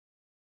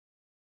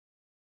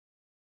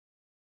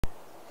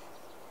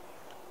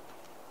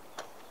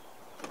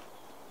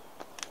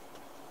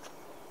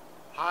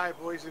Hi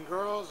boys and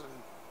girls, and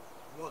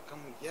welcome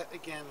yet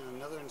again in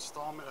another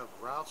installment of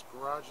Ralph's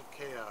Garage of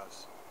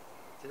Chaos.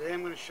 Today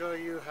I'm going to show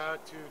you how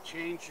to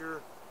change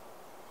your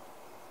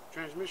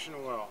transmission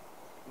oil.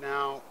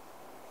 Now,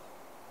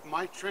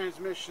 my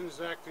transmission is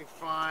acting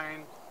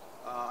fine.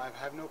 I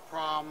have no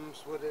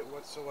problems with it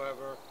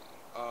whatsoever,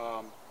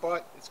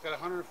 but it's got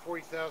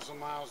 140,000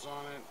 miles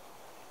on it,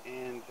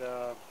 and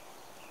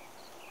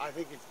I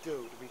think it's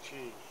due to be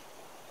changed.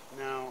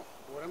 Now,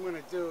 what I'm going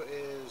to do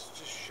is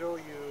just show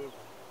you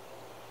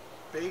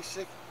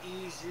basic,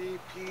 easy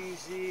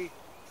peasy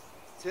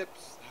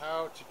tips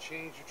how to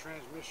change your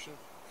transmission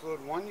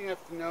fluid. One, you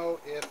have to know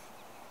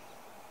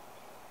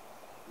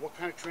what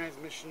kind of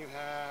transmission you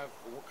have,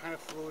 or what kind of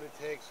fluid it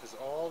takes, because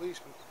all these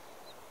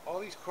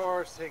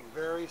cars take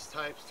various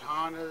types.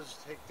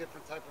 Hondas take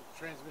different type of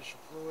transmission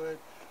fluid.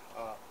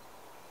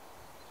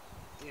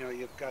 You know,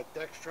 you've got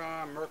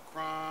Dextron,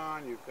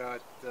 Mercron, you've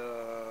got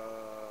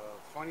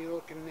funny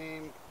looking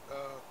name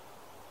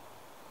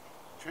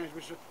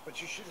transmission, but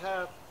you should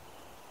have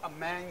a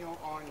manual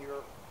on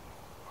your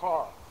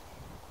car.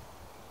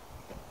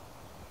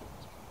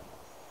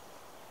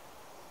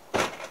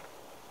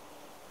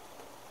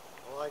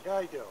 Like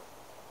I do.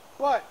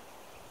 But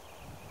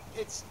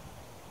it's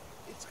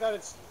got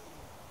its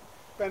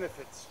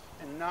benefits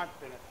and not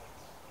benefits.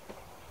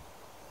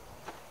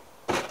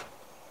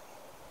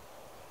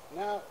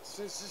 Now,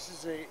 since this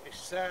is a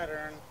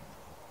Saturn,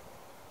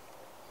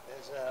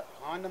 there's a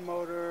Honda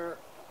motor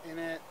in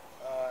it.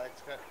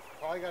 It's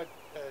probably got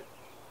a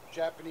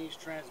Japanese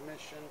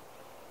transmission.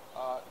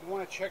 You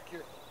want to check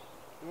your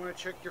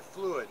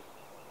fluid.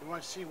 You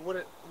want to see what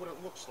it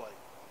looks like.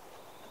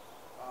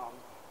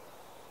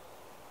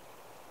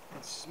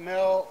 And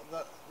smell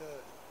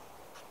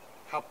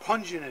how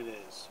pungent it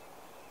is.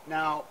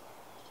 Now,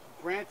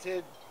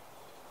 granted,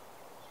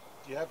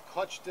 you have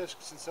clutch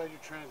discs inside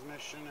your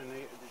transmission, and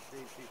they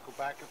go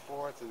back and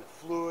forth, and the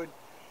fluid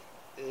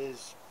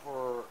is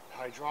for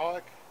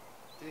hydraulic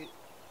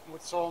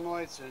with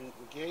solenoids, and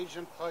engage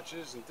them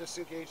clutches and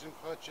disengage them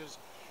clutches.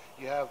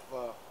 You have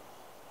a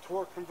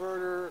torque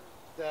converter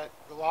that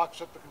locks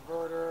up the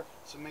converter,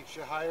 so it makes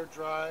you higher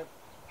drive,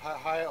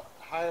 higher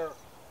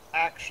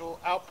actual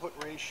output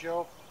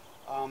ratio.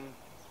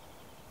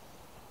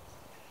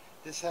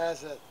 This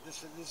is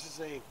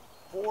a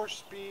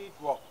 4-speed,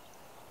 well,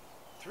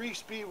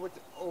 3-speed with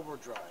the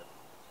overdrive.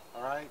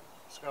 All right,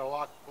 it's got a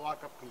lock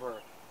up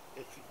converter.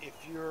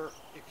 If your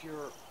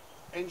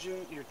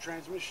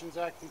transmission's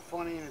acting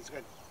funny and it's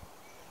got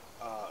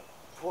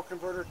torque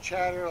converter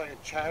chatter, like a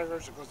chatter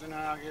as it goes in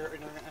and out of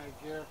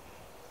gear,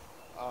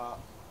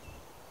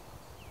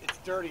 it's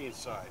dirty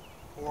inside,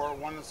 or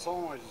one of the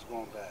solenoids is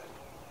going bad.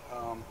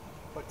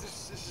 But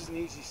this is an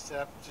easy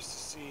step just to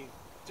see,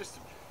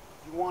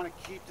 you want to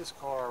keep this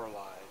car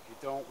alive. You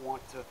don't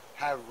want to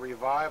have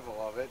revival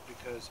of it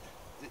because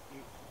you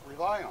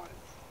rely on it.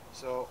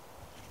 So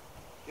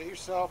get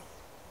yourself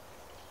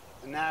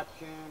a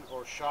napkin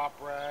or shop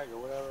rag or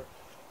whatever,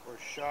 or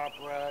a shop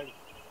rag.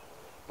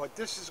 But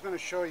this is going to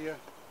show you.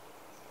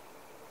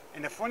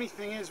 And the funny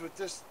thing is with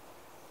this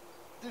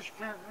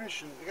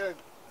transmission, you got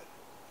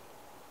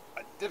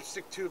a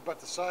dipstick tube about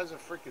the size of a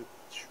freaking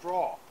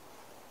straw.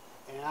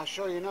 And I'll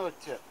show you another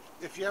tip.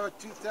 If you have a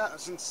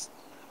 2000,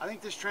 I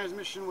think this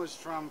transmission was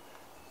from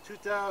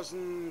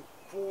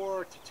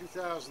 2004 to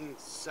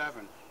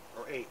 2007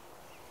 or 8.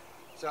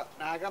 So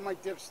now I got my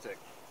dipstick.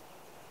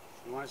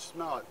 You want to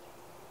smell it?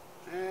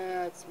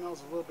 It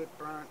smells a little bit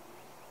burnt.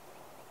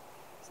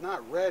 It's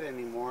not red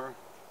anymore.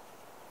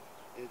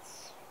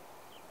 It's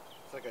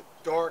like a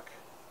dark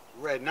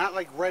red, not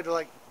like red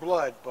like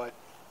blood, but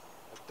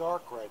a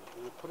dark red.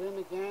 And you put it in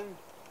again.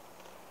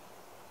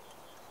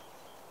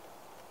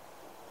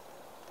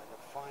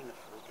 Find the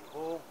freaking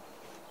hole.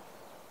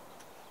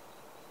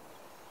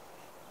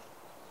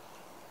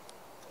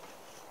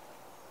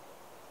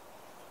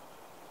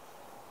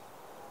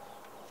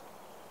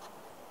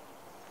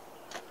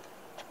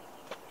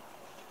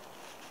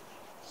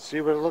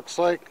 See what it looks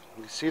like?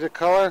 You see the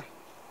color?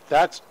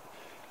 That's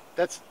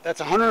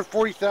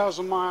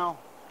 140,000 mile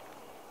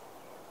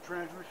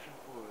transmission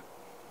fluid.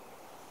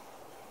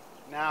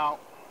 Now,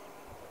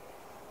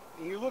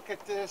 you look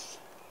at this,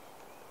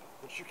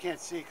 which you can't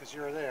see because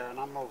you're there and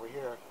I'm over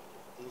here,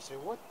 and you say,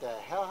 what the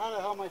hell, how the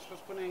hell am I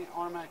supposed to put any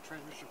automatic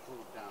transmission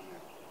fluid down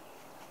there?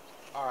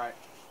 Alright,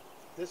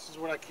 this is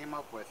what I came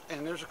up with,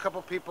 and there's a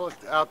couple people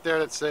out there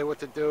that say what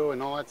to do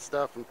and all that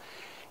stuff and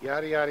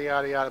yada yada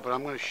yada yada, but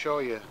I'm going to show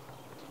you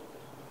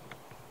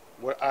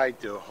what I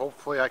do.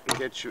 Hopefully I can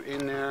get you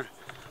in there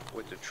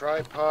with the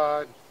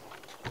tripod.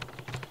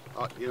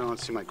 Oh, you don't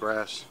see my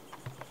grass.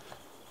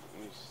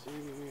 Let me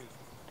see.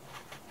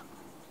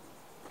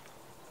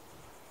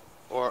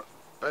 Or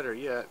better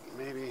yet,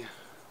 maybe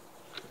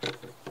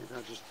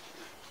I'll just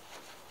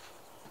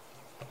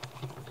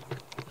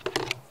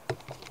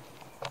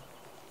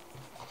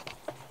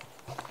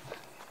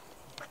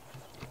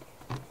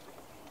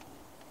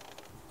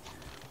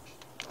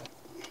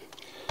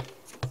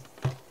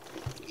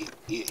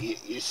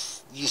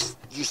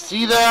you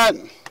see that?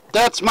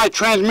 That's my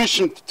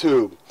transmission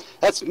tube.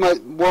 That's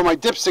where my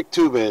dipstick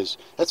tube is.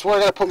 That's where I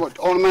gotta put my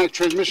automatic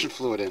transmission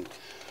fluid in.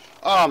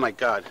 Oh my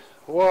God,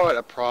 what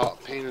a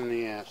pain in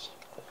the ass.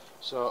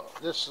 So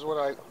this is what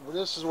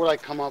I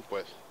come up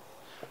with,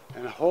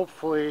 and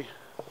hopefully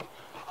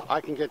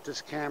I can get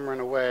this camera in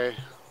a way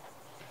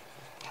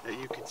that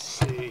you can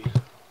see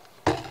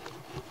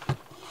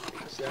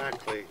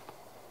exactly.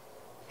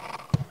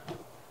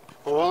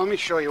 Well, let me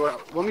show you.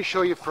 Let me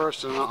show you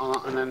first, and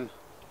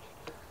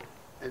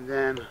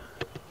then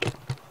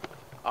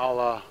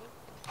I'll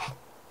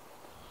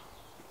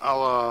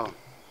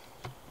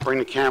bring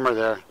the camera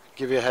there.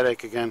 Give you a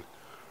headache again.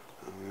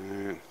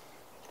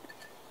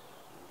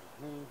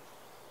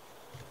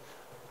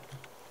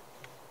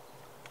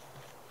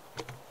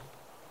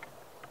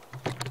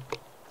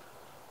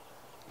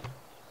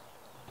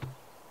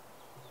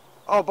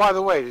 Oh, by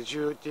the way, did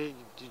you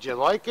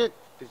like it?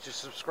 Did you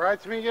subscribe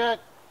to me yet?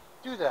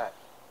 Do that.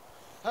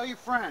 Tell your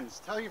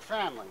friends. Tell your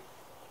family.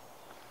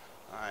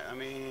 All right, let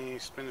me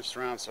spin this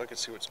around so I can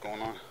see what's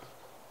going on.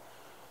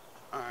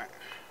 All right.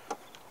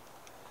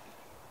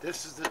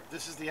 This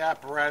is the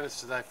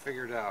apparatus that I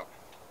figured out.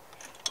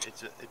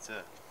 It's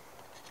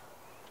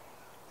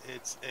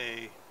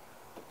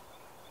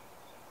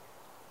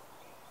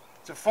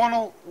a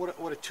funnel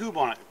with a tube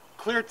on it,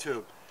 clear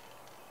tube.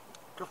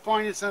 You can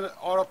find this at an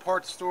auto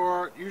parts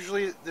store.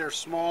 Usually they're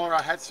smaller.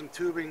 I had some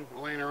tubing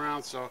laying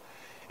around, so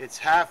it's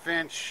 1/2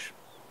 inch,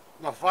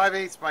 no,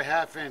 5/8 by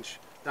 1/2 inch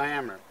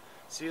diameter.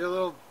 See the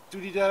little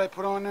doodie-dad I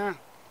put on there?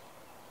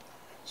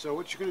 So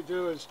what you're going to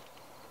do is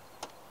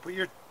put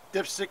your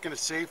dipstick in a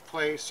safe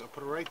place. I'll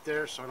put it right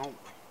there so I don't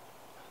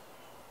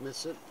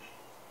miss it.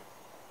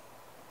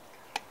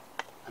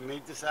 I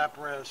made this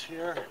apparatus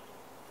here.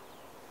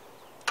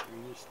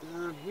 Bring this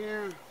down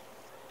here.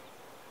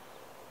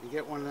 You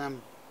get one of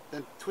them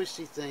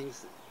twisty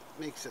things that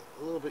makes it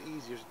a little bit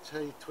easier. So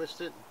you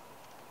twist it.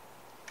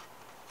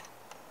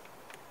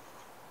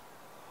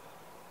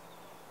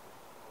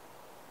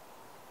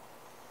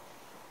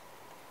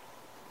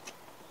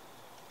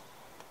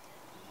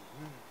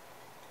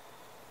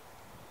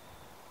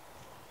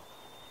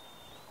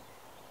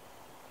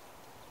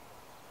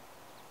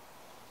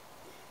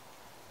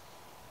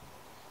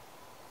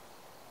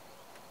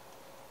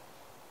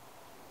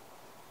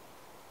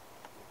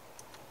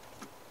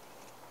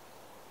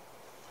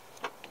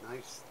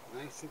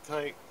 Nice and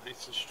tight,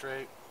 nice and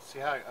straight. See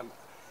how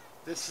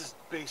this is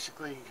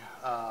basically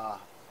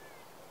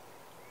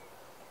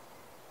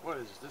what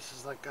is this? This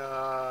is like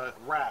a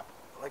wrap,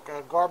 like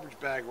a garbage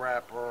bag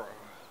wrap, or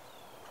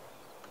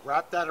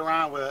wrap that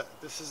around with it.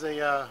 This is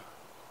a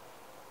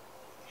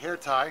hair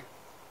tie.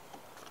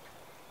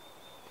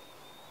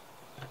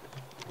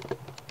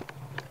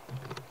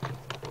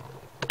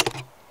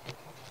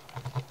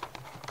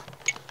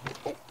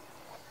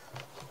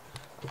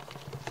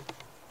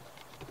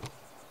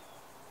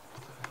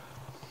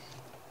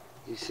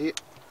 You see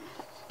it?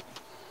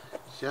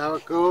 See how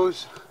it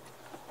goes?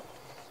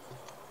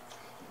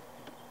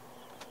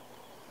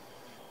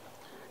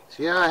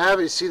 See how I have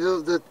it? You see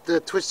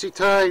the twisty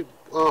tie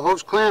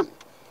hose clamp?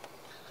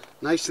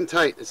 Nice and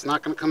tight. It's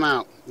not going to come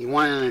out. You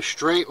want it in a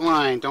straight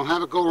line. Don't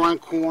have it go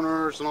around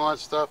corners and all that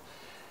stuff.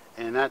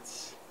 And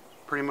that's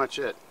pretty much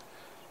it.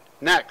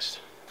 Next,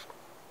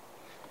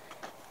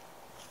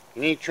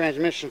 you need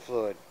transmission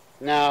fluid.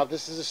 Now,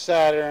 this is a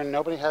Saturn.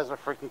 Nobody has a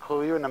freaking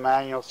clue. Even the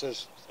manual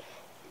says,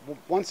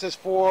 one says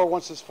 4,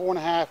 one says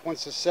 4.5, one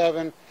says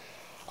 7.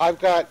 I've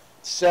got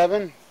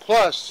 7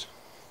 plus.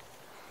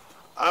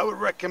 I would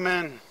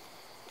recommend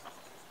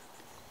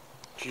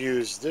to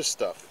use this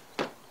stuff.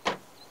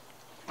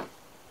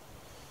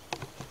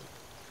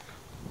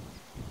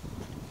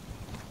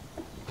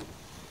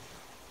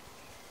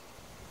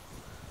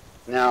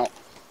 Now,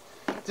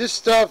 this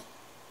stuff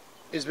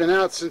has been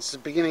out since the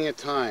beginning of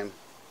time.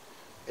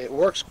 It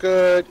works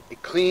good.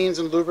 It cleans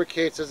and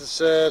lubricates, as it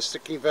says.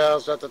 Sticking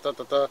valves,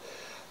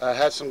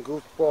 has some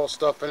goofball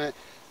stuff in it.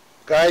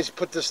 Guys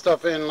put this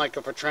stuff in, like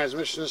if a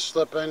transmission is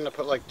slipping, they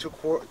put like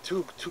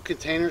two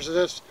containers of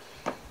this.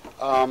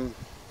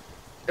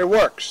 It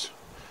works.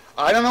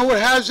 I don't know what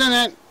it has in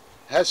it. It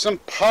has some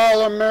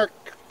polymeric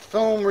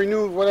film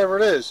renewed, whatever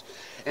it is,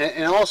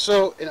 and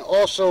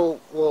also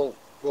will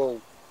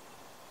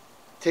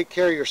take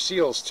care of your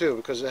seals too,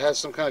 because it has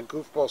some kind of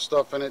goofball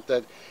stuff in it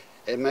that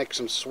it makes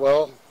them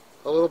swell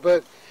a little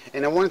bit.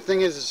 And the one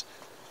thing is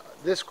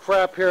this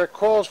crap here, it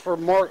calls for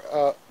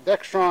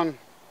Dextron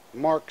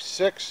Mark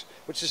 6,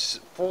 which is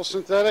full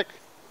synthetic,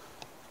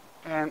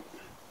 and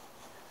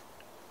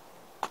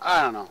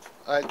I don't know.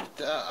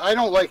 I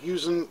don't like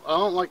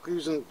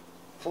using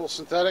full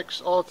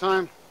synthetics all the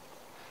time,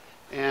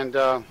 and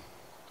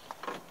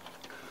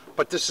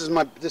but this is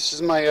my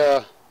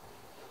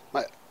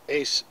my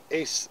ace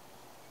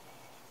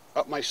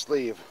up my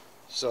sleeve.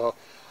 So,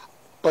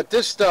 but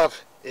this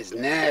stuff is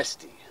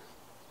nasty.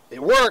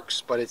 It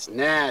works, but it's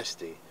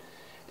nasty.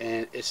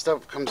 And its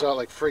stuff comes out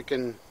like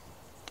freaking,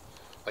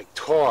 like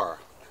tar.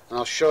 And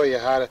I'll show you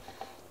how to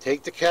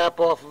take the cap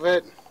off of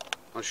it.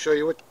 I'll show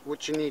you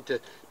what you need to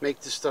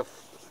make this stuff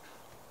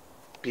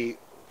be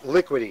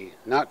liquidy,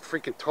 not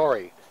freaking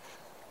tarry.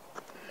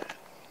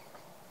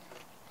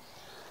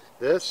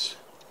 This,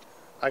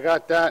 I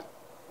got that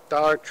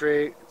Dollar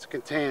Tree. It's a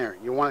container.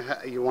 You want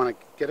to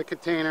get a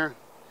container,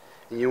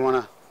 and you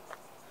want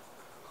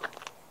to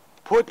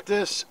put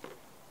this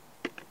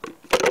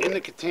in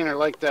the container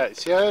like that.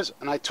 See how it is?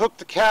 And I took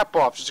the cap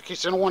off just in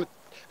case I don't want to,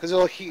 because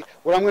it'll heat.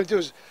 What I'm going to do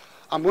is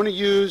I'm going to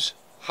use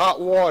hot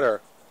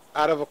water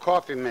out of a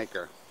coffee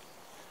maker.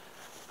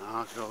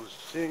 I'll go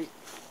see.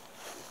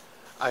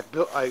 I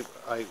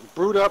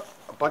brewed up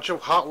a bunch of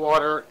hot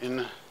water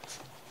in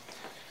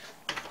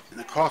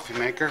the coffee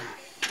maker.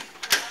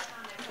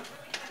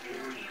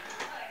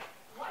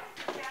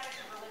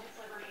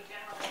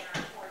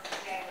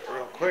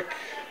 Real quick.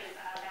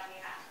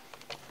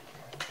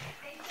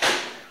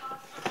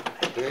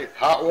 Okay,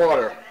 hot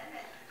water.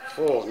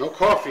 Full. No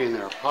coffee in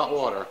there. Hot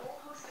water.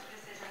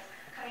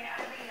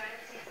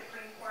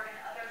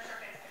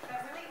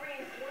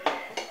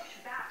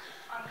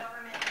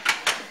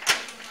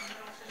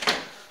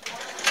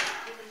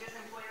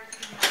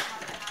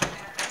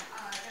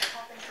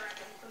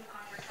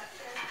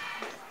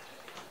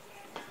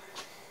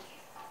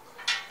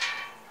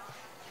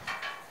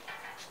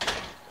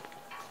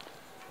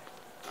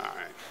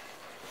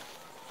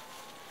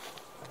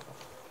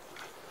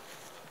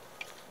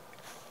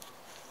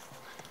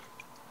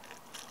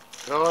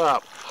 Fill it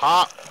up.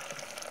 Hot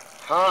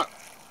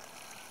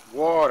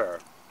water.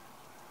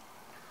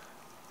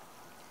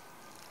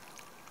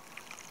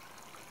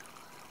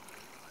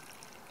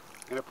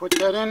 Gonna put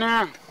that in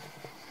there.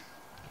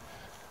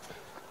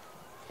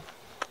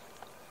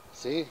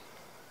 See?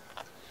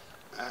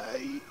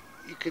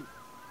 You could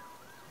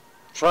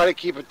try to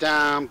keep it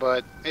down,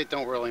 but it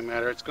don't really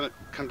matter. It's gonna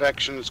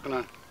convection.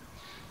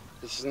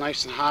 This is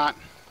nice and hot.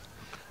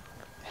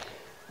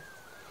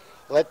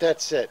 Let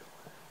that sit.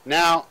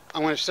 Now,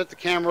 I'm going to set the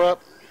camera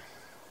up,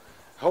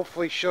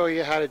 hopefully show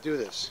you how to do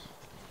this.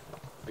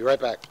 Be right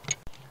back.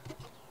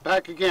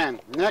 Back again.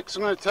 Next,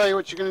 I'm going to tell you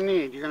what you're going to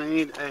need. You're going to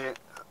need a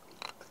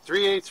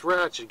 3/8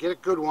 ratchet. Get a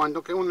good one.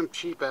 Don't get one of them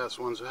cheap-ass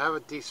ones. Have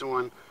a decent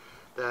one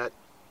that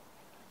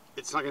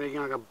it's not going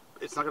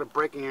to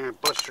break in here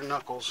and bust your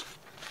knuckles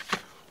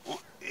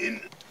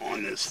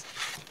on this.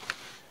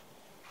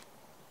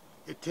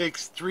 It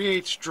takes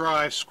 3/8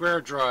 drive,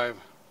 square drive,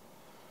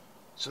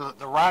 so that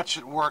the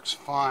ratchet works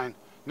fine.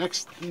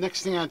 Next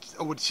thing I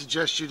would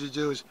suggest you to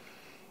do is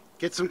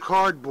get some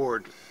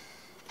cardboard.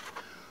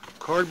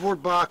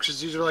 Cardboard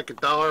boxes. These are like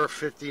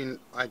 $1.50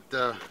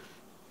 at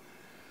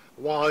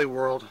Wally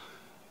World,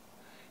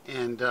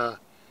 and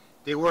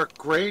they work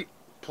great.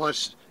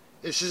 Plus,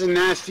 this is a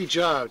nasty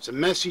job. It's a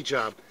messy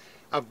job.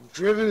 I've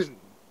driven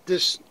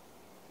this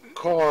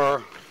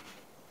car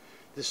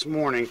this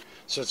morning,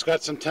 so it's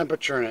got some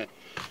temperature in it.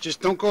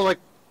 Just don't go to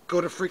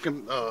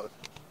freaking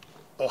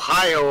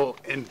Ohio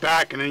and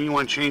back, and then you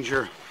want to change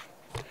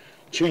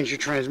your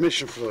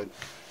transmission fluid.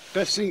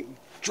 Best thing,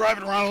 drive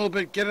it around a little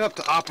bit, get it up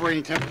to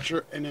operating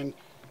temperature, and then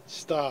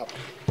stop.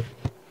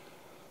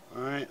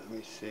 All right, let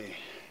me see.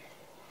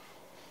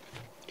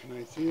 Can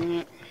I see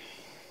that?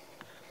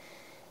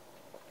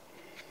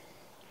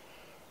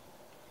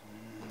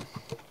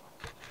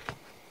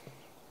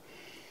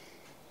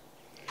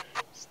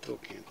 Still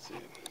can't see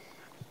it.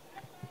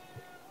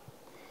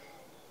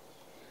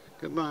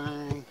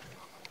 Goodbye.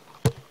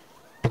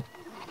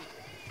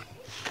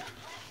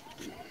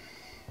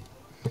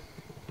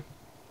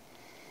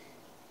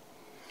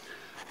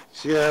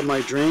 See, I have my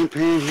drain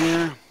pan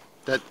here.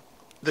 That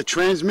the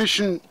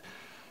transmission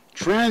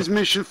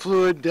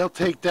fluid, they'll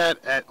take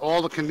that at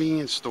all the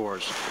convenience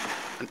stores.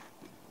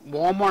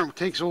 Walmart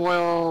takes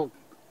oil.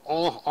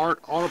 All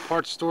auto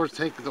parts stores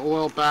take the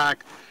oil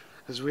back,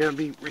 because we have to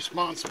be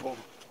responsible.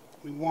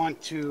 We want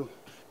to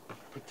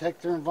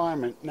protect our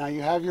environment. Now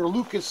you have your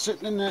Lucas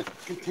sitting in that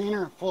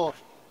container full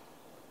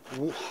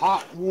of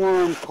hot,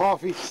 warm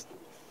coffee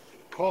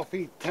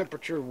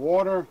temperature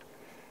water,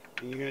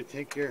 and you're going to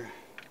take your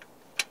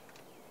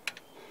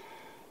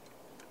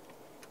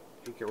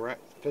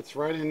fits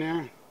right in there.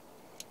 I'm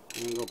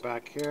going to go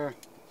back here,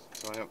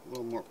 so I have a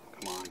little more,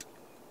 come on,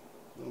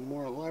 a little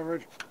more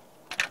leverage.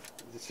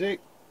 You see,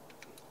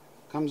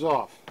 comes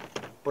off,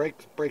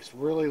 breaks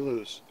really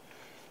loose.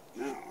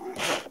 Now,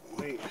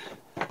 wait,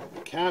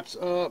 the cap's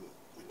up,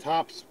 the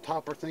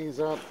topper thing is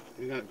up.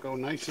 You got to go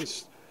nice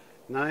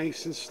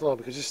and slow,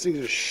 because this thing's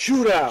going to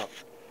shoot out.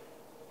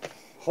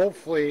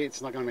 Hopefully,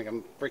 it's not going to make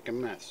a freaking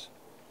mess.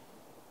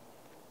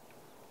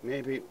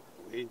 Maybe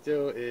what you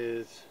do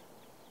is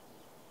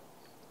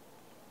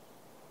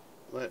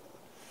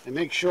and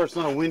make sure it's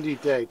not a windy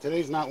day.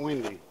 Today's not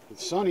windy.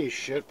 It's sunny as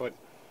shit, but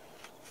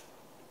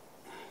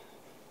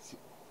you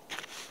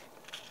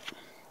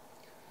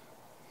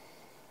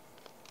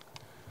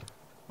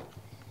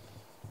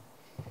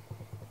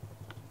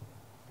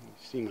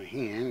see my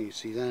hand, you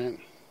see that?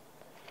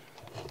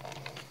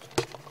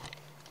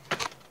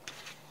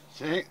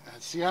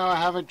 See how I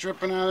have it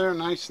dripping out of there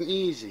nice and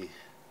easy.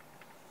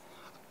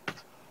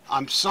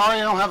 I'm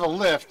sorry I don't have a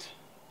lift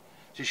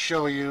to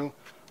show you,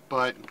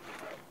 but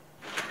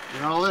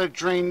you're going to let it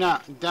drain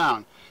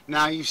down.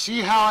 Now you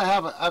see how I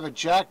have a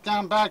jack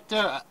down back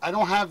there? I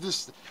don't have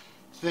this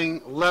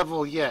everything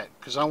level yet,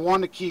 because I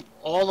want to keep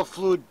all the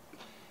fluid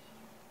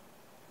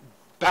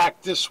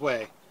back this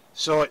way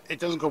so it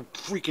doesn't go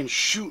freaking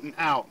shooting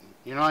out.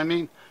 You know what I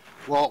mean?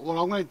 Well, what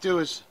I'm going to do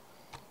is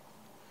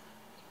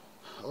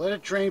let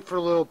it drain for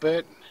a little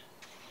bit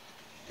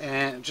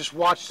and just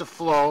watch the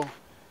flow.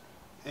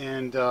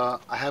 And I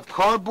have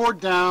cardboard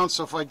down,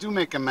 so if I do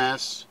make a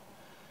mess,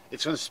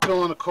 it's going to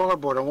spill on the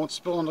cardboard. It won't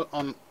spill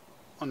on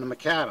the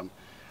macadam.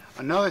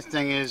 Another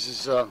thing is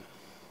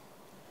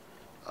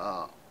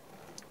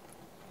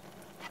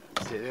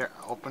see there,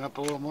 open up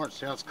a little more,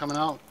 see how it's coming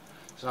out.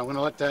 So I'm going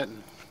to let that.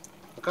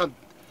 Look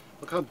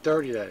how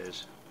dirty that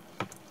is.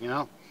 You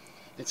know,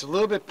 it's a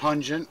little bit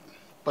pungent,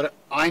 but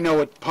I know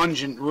what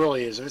pungent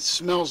really is. If it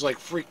smells like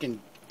freaking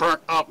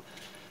burnt up,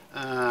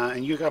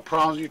 and you got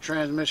problems with your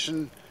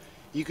transmission,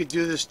 you could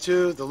do this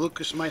too. The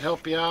Lucas might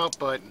help you out,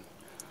 but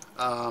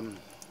you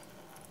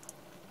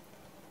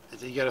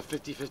got a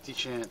 50-50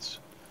 chance,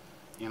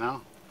 you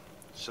know.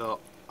 So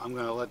I'm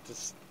gonna let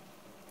this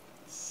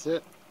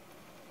sit.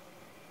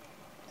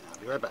 I'll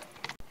be right back.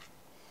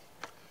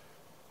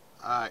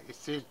 Alright, you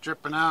see it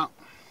dripping out.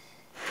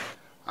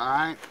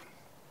 Alright,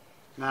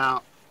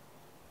 now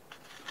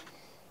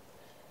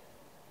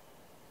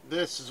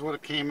this is what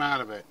it came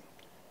out of it.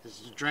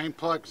 This is a drain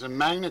plug. It's a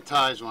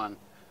magnetized one.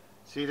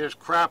 See, there's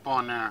crap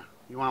on there.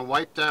 You want to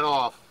wipe that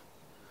off.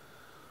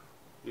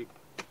 You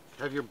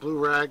have your blue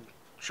rag,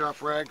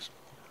 shop rags.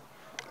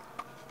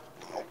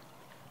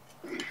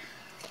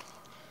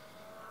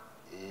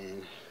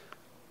 And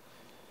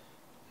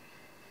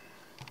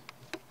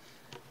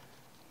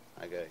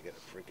I gotta get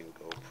a freaking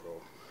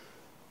GoPro.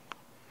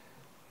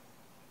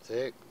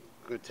 See, I'm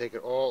gonna take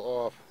it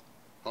all off.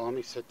 Oh, let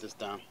me set this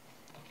down.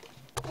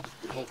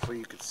 Hopefully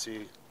you can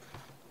see.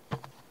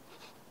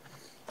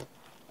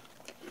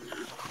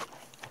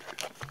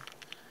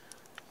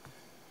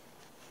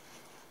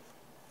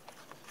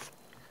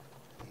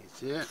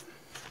 See it?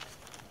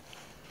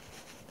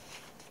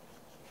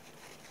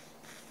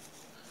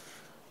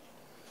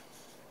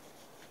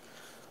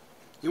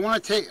 You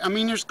want to take, I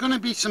mean, there's going to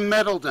be some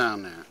metal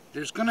down there.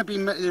 There's going to be,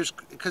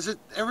 because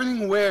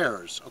everything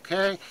wears,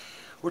 okay?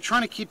 We're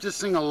trying to keep this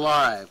thing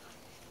alive.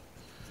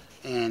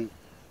 And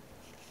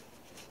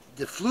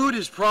the fluid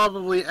is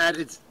probably at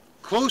its,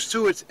 close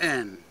to its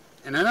end.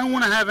 And I don't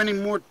want to have any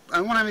more, I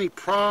don't want to have any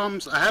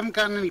problems. I haven't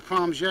gotten any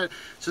problems yet.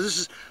 So this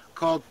is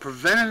called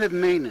preventative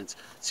maintenance.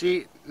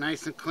 See,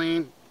 nice and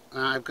clean.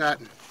 I've got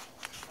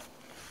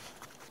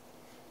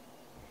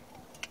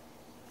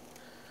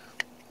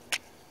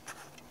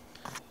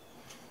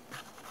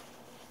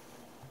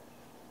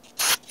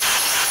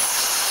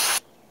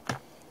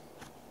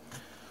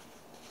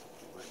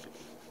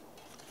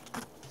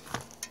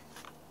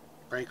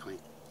very clean.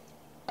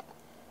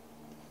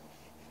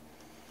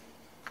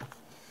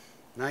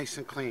 Nice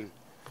and clean.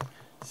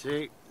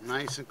 See,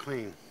 nice and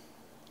clean.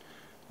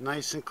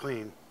 Nice and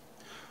clean.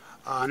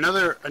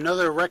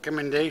 Another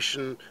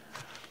recommendation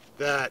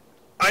that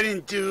I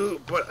didn't do,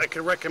 but I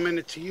could recommend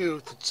it to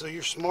you, so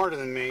you're smarter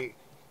than me.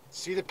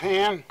 See the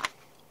pan?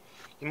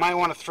 You might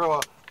want to throw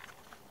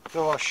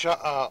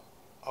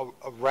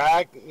a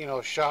rag, you know,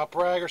 a shop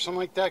rag or something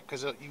like that,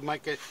 because you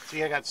might get.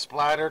 See, I got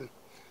splattered.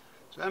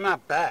 So that's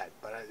not bad,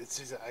 but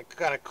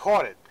I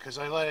caught it because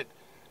I let it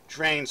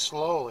drain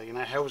slowly, and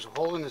I was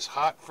holding this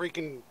hot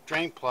freaking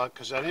drain plug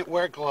because I didn't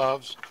wear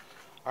gloves.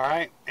 All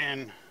right,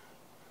 and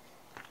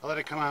I let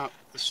it come out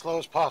as slow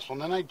as possible,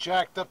 and then I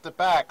jacked up the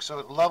back so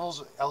I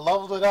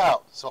leveled it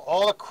out. So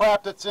all the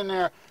crap that's in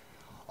there,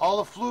 all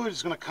the fluid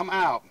is going to come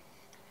out.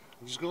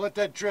 I'm just going to let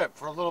that drip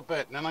for a little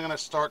bit, and then I'm going to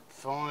start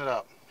filling it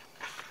up.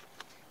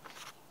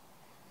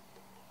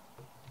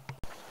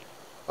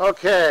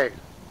 Okay,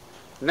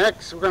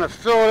 next we're going to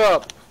fill it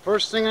up.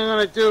 First thing I'm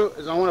going to do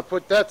is I want to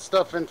put that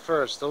stuff in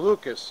first, the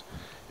Lucas,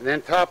 and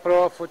then top it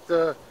off with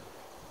the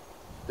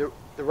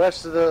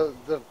rest of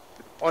the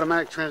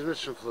automatic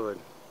transmission fluid.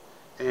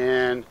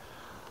 And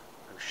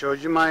I've showed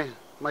you my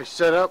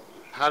setup,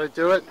 how to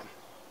do it.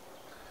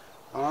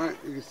 All right,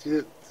 you can see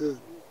it.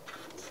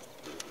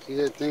 See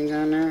that thing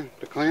down there,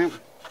 the clamp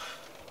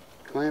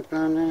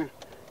down there.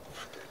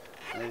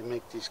 I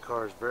make these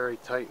cars very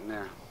tight in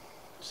there.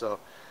 So,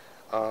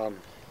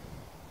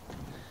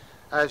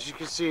 as you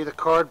can see, the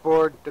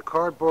cardboard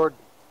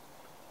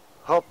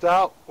helped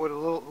out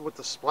with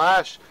the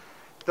splash.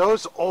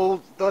 That's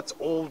old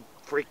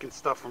freaking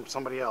stuff from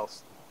somebody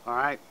else. All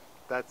right,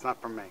 that's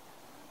not from me.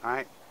 All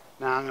right,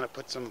 now I'm gonna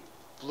put some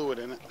fluid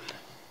in it.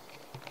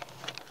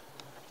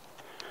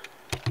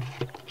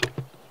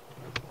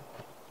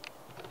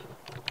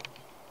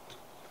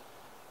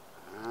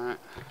 All right.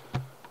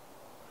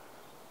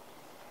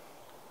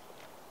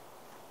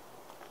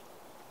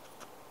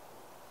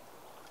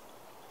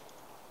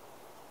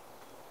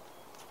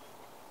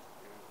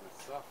 Here's my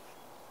stuff.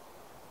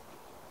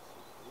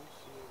 You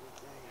see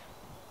everything.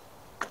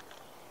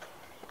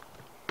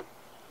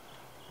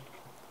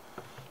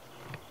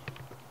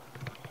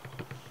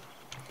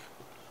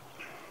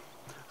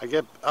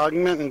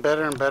 I'm getting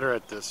better and better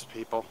at this,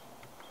 people.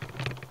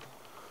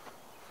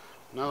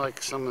 Not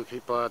like some of the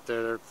people out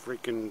there, they're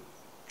freaking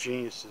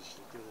geniuses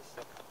to do this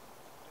stuff.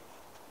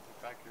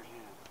 Take back your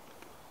hand.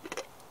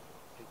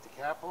 Take the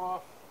cap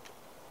off.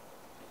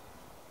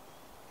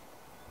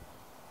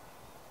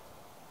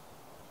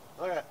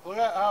 Look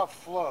at how it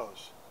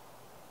flows.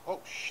 Oh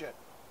shit.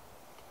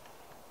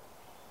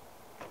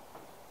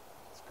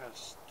 It's kind of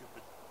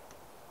stupid.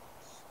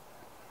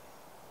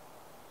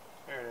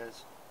 There it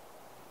is.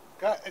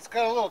 It's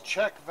got a little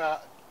check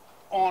valve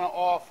on and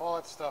off, all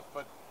that stuff,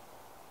 but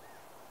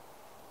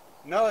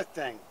another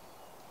thing,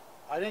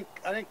 I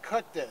didn't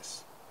cut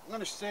this. I'm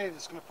gonna save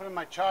this, I'm gonna put it in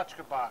my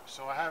tchotchke box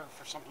so I have it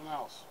for something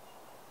else.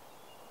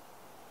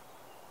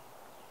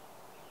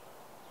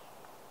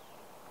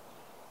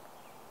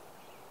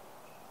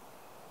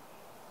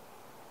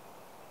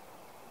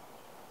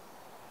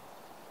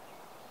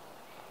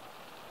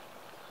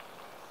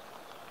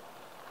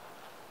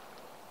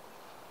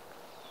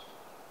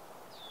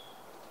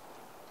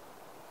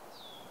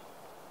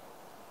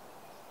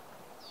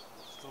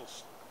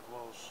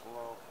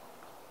 Slow,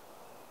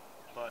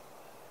 but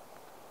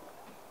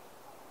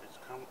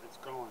it's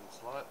going. It's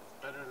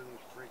better than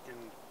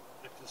freaking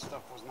if this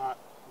stuff was not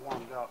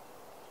warmed up.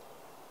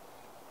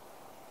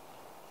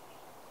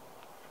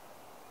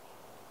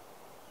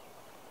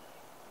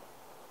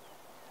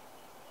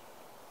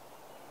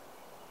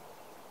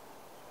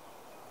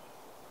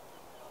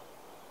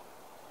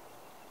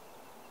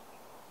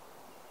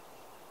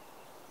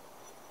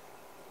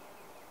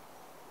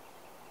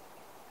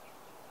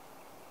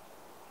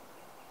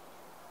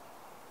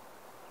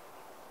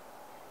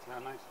 See how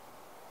nice?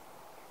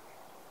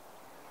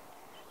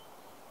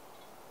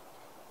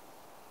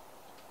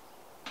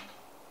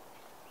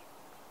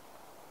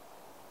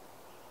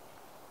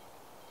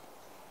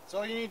 That's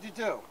all you need to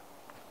do.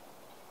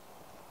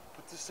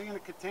 Put this thing in a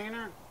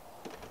container,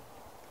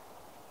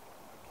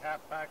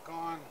 cap back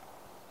on,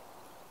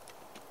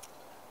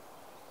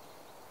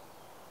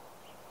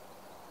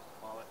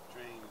 while it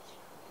drains.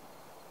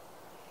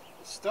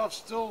 The stuff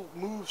still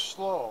moves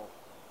slow,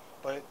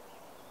 but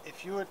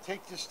if you would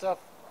take this stuff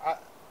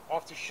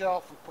off the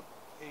shelf and put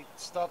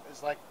stuff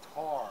is like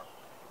tar.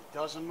 It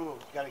doesn't move.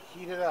 You got to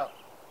heat it up.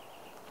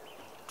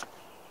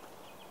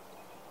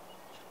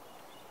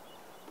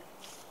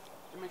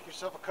 You make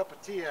yourself a cup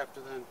of tea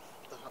after then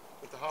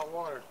with the hot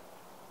water.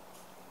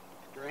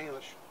 If you're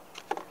English.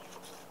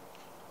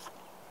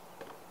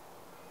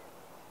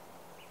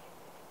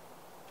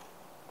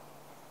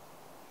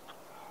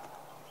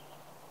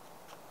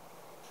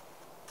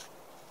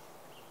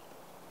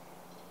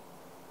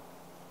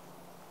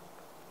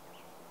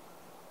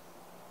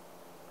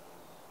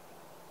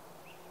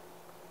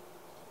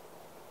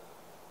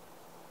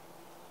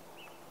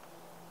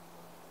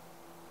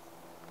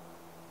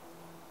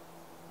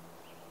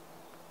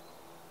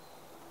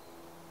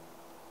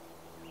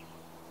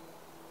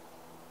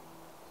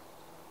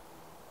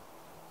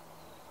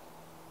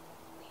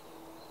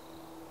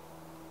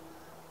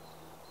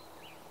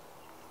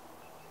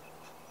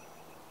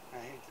 I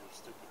hate those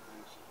stupid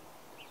things.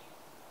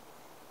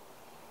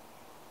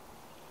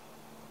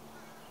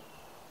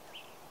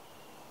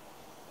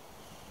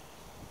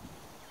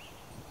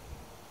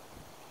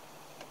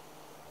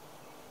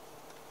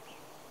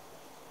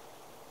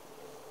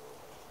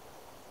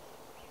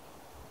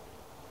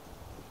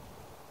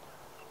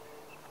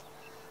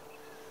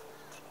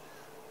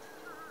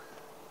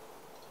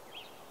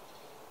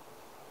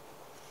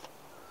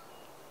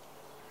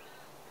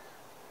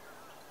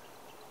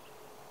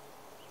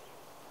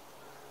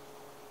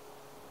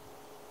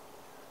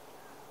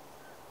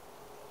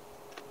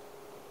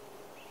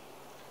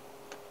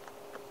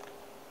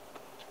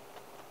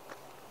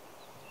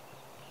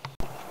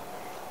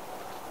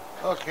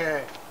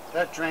 Okay,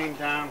 that drained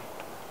down.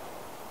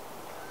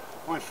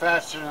 Went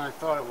faster than I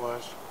thought it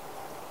was.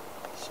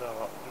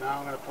 So now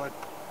I'm going to put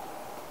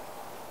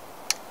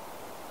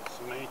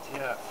some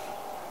ATF.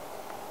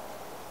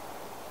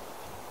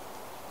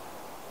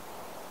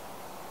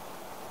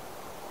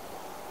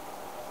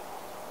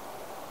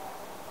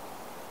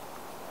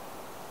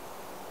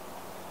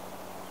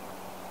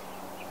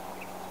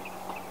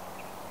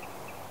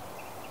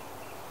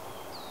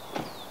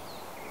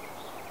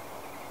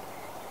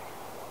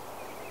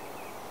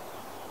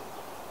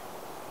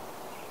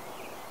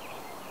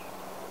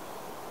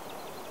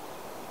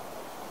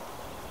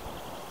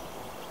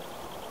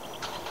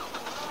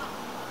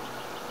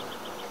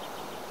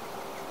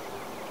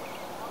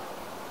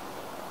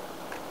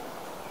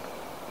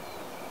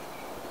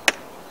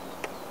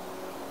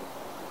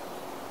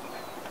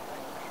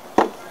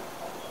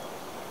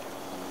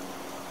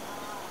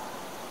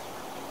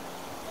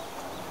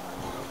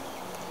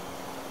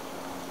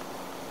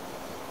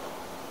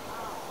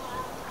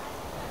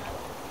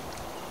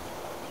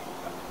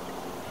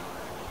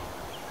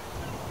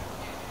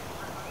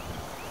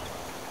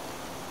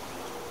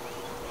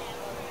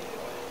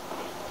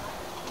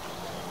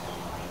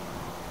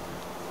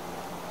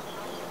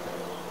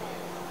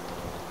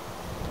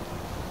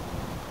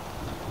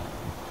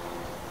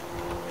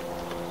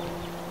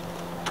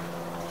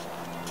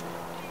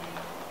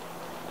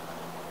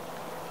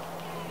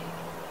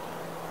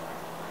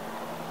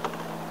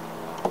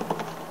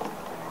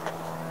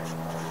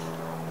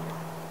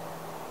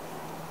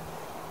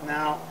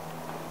 Now,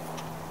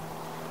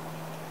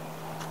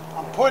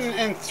 I'm putting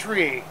in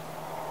three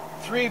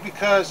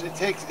because it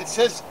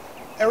says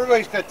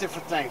everybody's got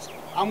different things.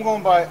 I'm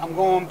going by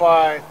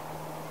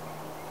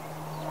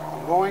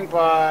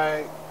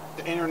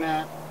the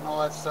internet and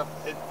all that stuff.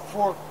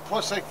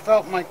 Plus I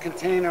felt my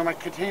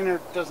container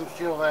doesn't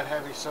feel that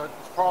heavy, so it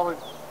probably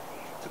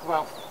took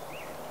about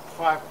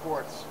 5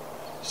 quarts.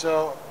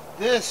 So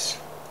this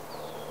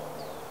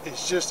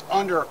is just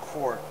under a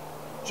quart,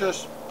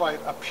 just by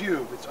a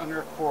cube. It's under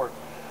a quart.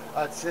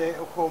 I'd say,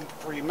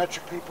 for you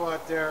metric people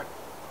out there,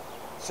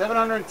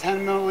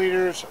 710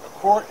 milliliters. A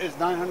quart is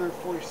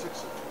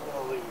 946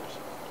 milliliters.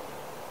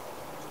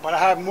 But I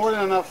have more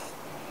than enough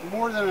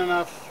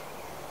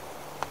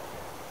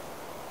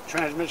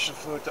transmission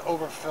fluid to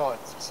overfill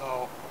it.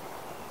 So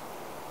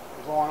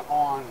I'm going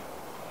on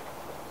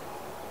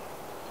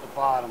the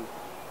bottom.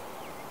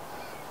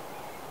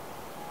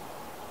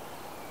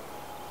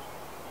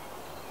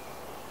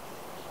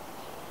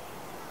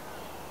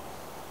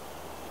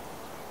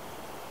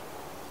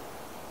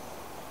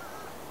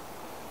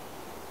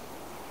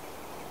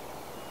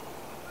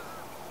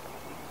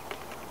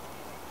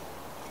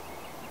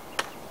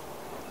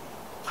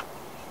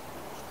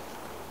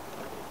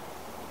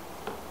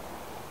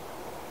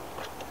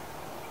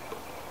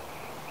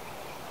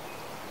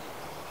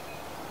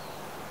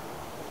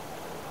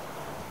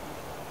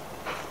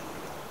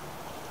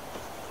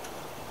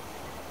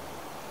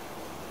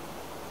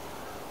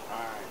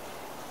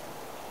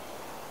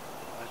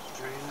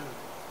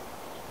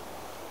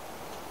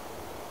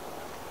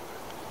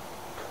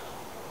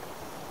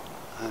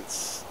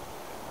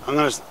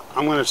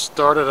 I'm gonna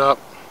start it up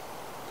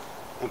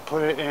and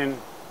put it in.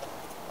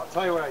 I'll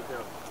tell you what I do.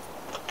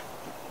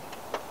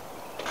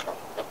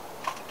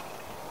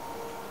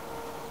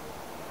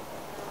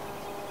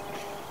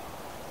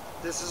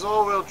 This is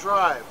all-wheel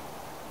drive,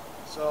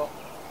 so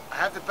I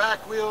have the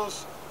back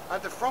wheels. I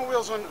have the front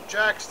wheels on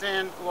jack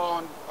stand,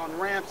 on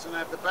ramps, and I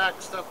have the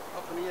back stuff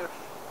up in the air.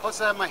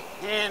 Plus, I have my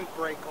hand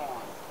brake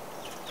on.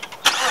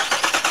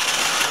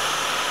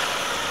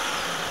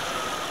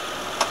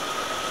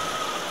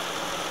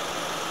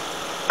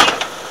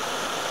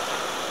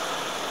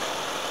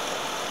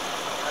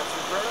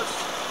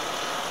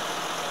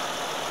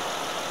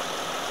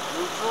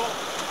 Neutral,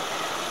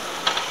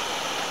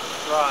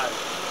 drive.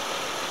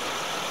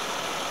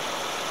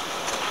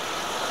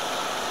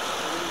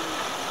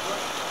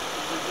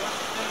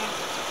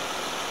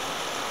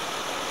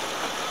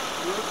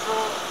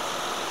 Neutral,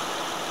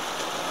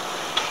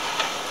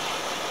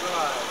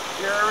 drive.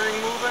 Hear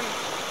everything moving?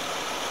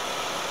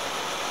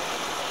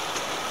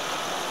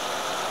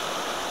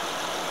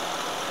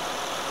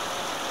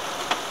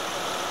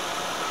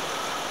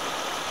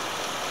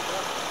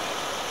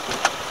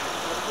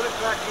 Put it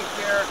back in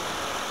gear.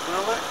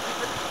 I'm gonna keep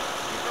it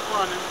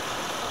running.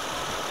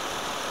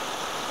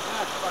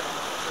 Ah, fuck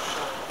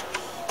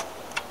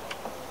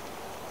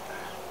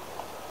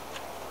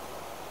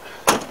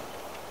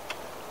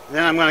it.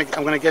 Then I'm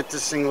gonna get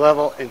this thing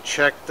level and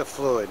check the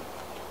fluid.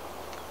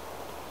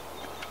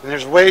 And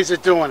there's ways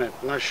of doing it.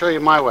 I'm gonna show you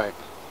my way.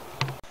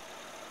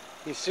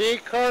 You see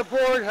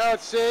cardboard, how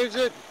it saves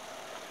it?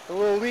 The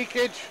little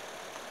leakage.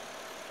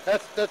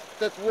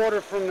 That's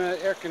water from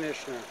the air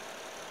conditioner.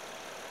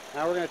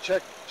 Now we're going to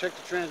check the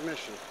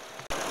transmission.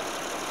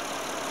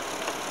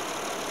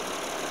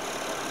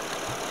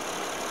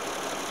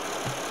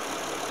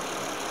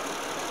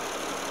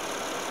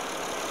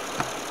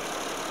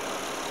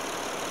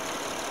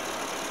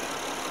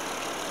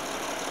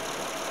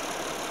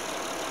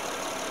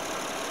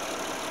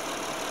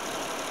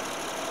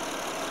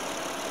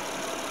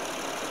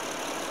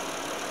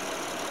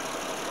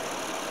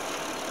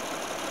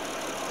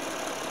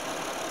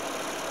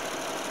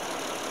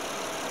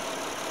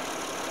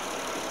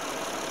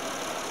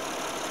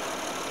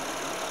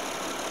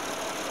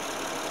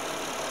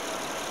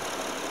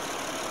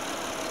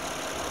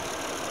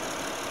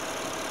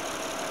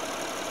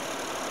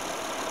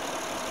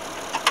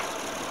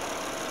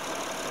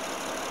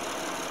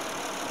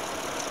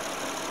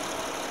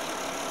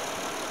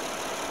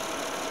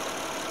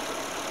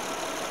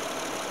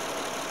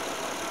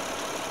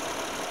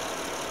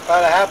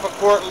 About a half a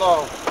quart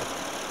low.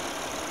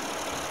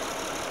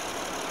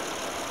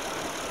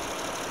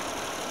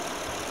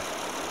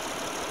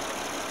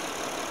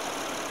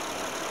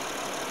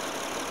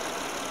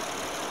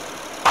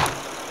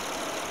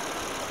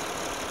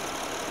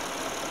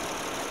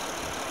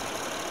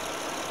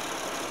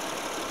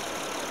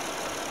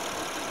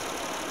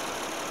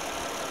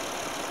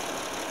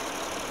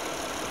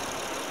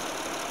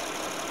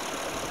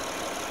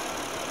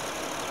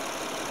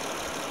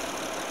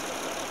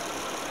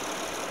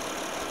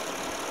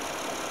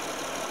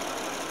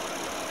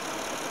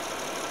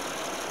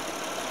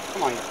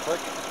 Come on, you prick.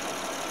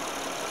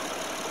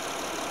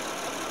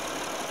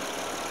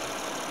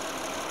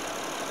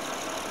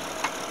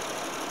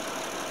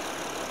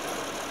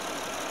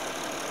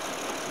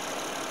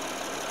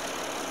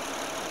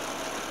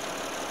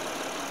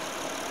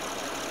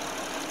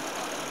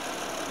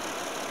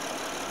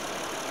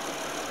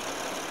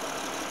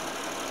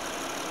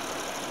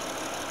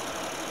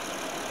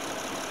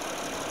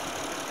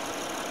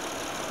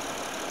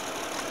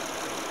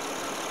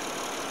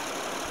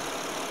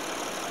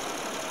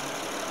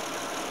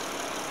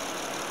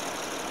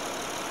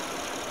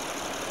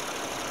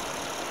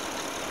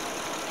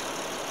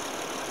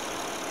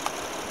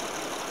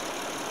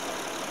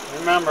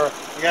 remember,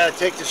 you gotta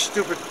take this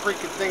stupid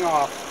freaking thing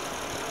off.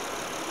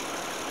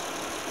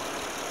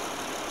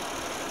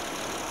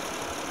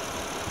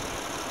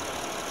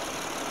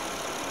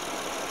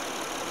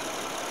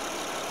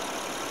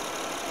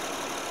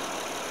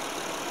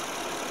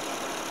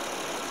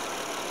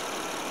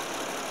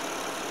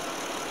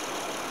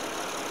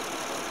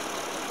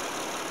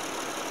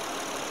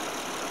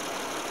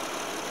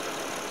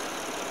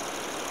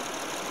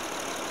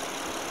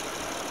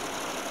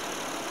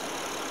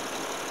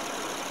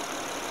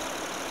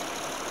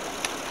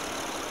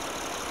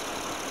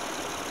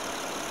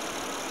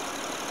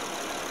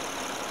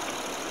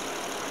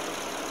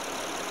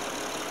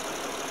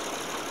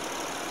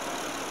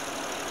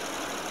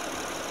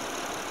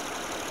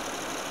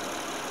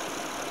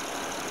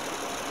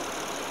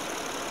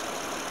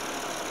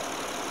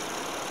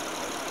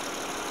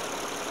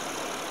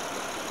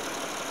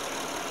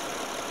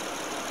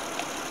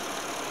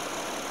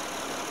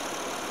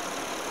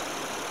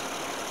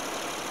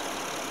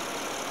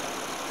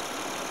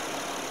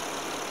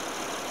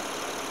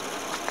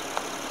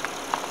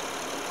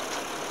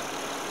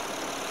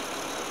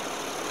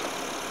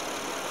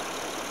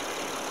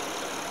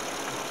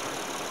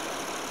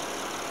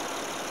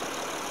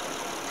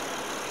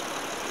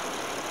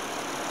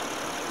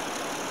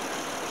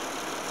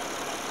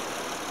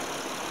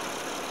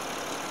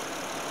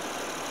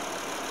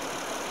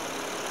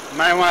 You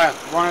might want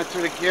to run it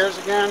through the gears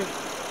again.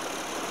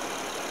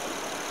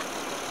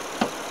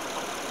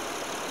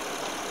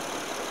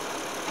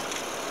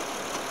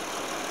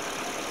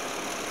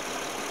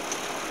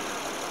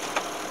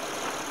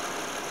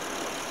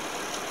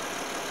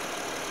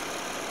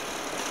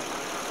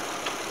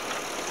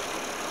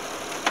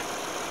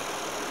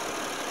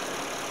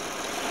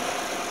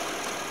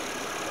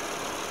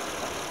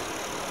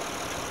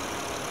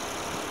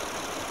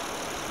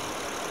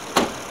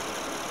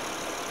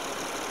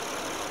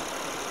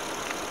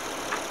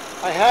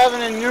 I have it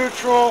in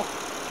neutral,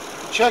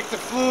 check the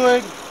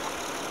fluid,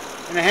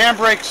 and the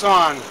handbrake's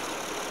on.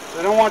 So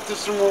I don't want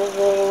this to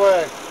roll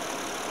away.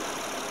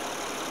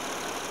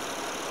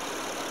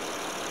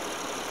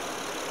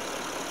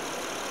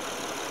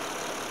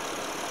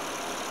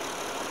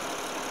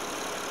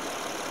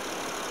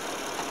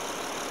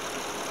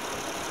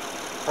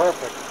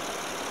 Perfect.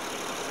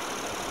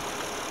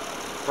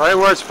 Right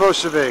where it's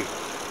supposed to be.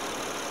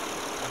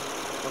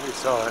 Let me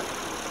saw it.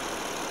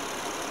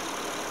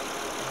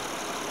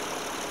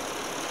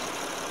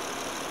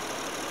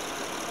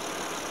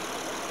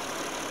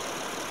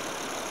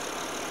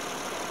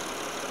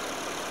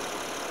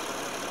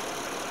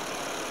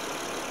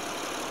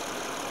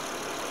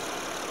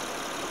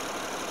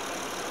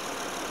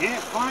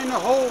 Can't find the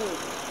hole. Right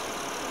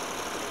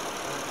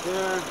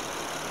there.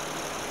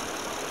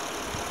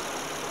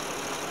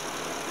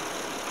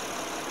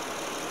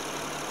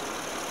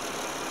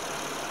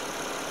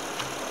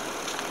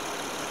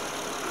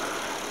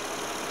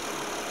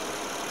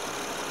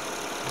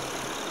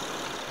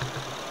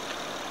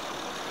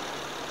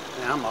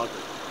 Yeah, I'm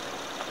ugly.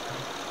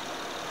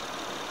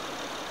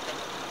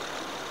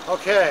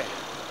 Okay,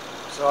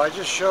 so I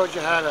just showed you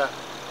how to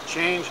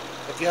change.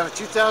 If you have a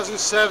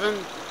 2007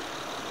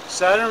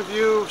 Saturn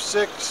Vue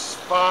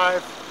 6.5, I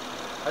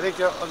think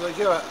they'll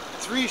give a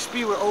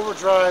 3-speed with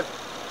overdrive.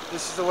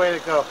 This is the way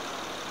to go.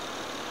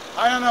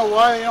 I don't know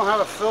why they don't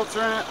have a filter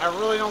in it. I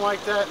really don't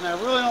like that, and I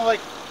really don't like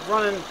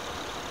running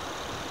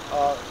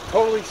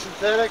totally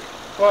synthetic,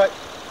 but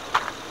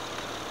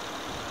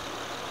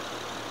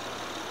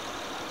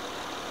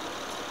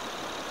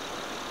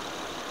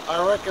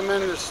I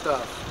recommend this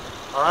stuff.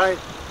 Alright?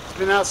 It's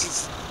been out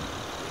since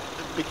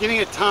the beginning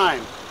of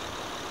time.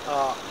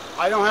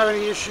 I don't have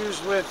any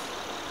issues with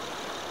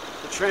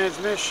the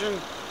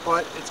transmission,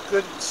 but it's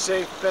good,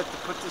 safe bet to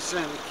put this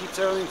in. It keeps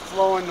everything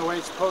flowing the way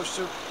it's supposed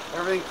to.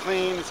 Everything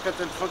clean. It's got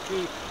that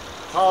funky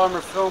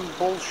polymer film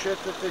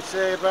bullshit that they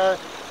say about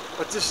it.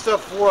 But this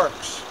stuff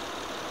works.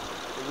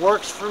 It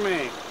works for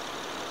me.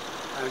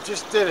 And I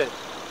just did it.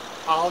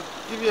 I'll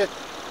give you a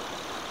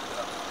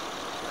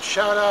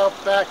shout out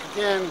back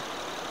again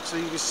so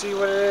you can see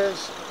what it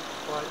is.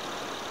 But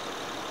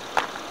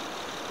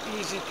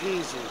easy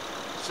peasy.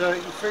 So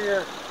you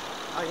figure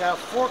I got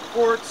 4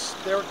 quarts.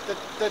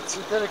 That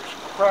synthetic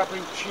crap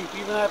ain't cheap.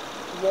 Even at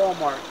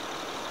Walmart,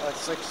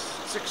 it's like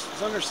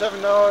it's under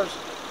 $7.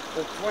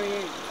 So 28,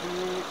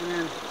 and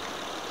then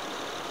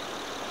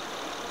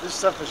this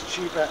stuff is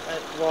cheap at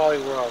Wally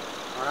World.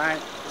 All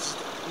right, this is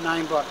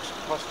 $9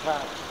 plus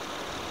tax.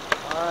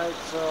 All right,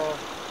 so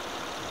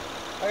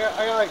I got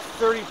like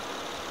 30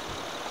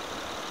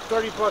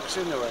 bucks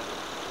into it.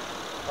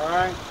 All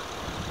right,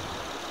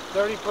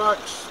 30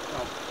 bucks.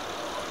 No.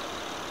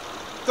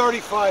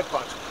 35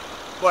 bucks.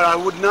 But I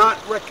would not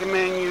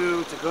recommend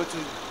you to go to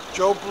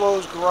Joe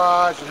Blow's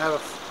garage and have a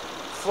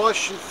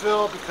flush and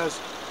fill, because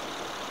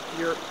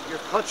your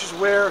clutches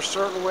wear a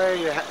certain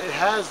way. It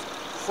has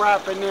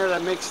crap in there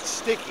that makes it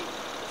sticky.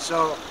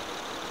 So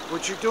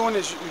what you're doing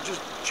is you're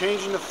just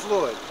changing the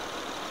fluid.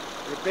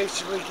 You're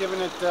basically giving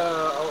it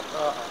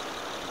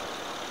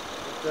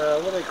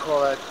what do they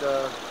call that?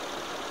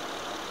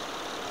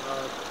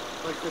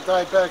 like the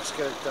diabetics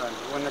get it done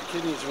when their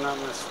kidneys are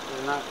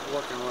they're not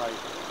working right.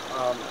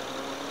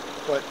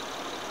 But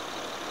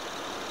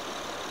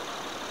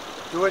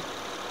do it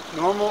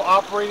normal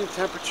operating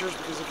temperatures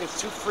because it gets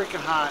too freaking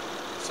hot.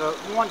 So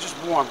you want just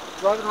warm.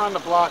 Drive it around the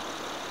block.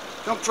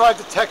 Don't drive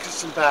to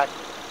Texas and back,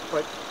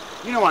 but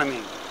you know what I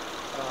mean.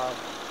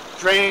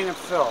 Drain and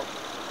fill.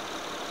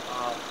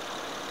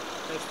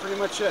 That's pretty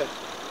much it.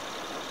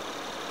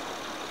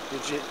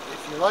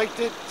 If you liked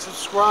it,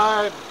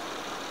 subscribe.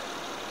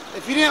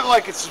 If you didn't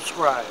like it,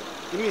 subscribe.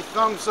 Give me a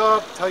thumbs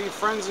up. Tell your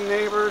friends and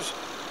neighbors.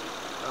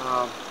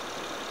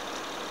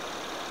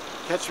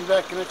 Catch me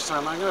back next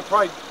time. I'm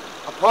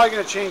probably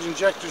gonna change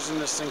injectors in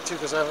this thing too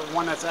because I have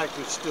one that's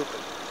acting stupid.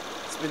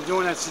 It's been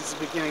doing that since the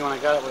beginning when I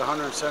got it with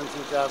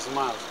 117,000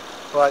 miles.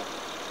 But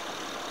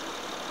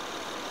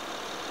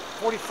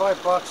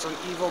 $45 on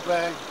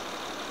EvoBay.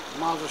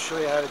 Might as well show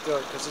you how to do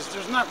it because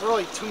there's not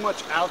really too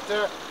much out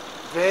there,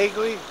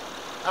 vaguely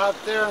out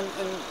there in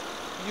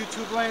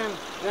YouTube land,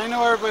 and I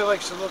know everybody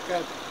likes to look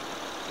at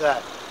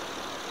that.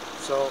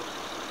 So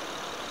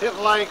hit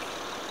like,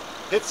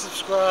 hit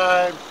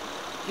subscribe,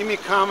 give me a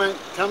comment,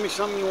 tell me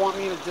something you want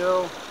me to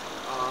do,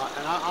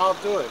 and I'll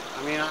do it.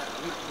 I mean,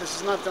 this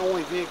is not the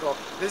only vehicle.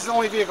 This is the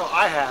only vehicle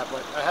I have,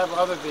 but I have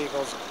other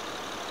vehicles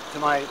to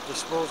my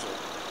disposal.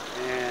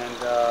 And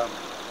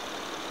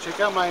check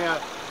out my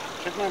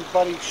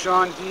buddy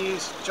Sean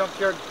D's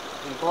Junkyard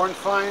and Barn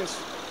Finds,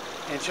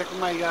 and check out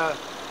my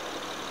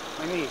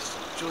niece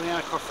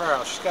Juliana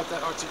Corfaro. She's got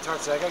that artsy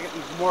tartsy. I gotta get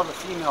more of a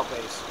female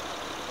base.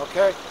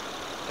 Okay?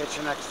 Catch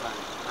you next time.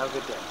 Have a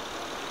good day.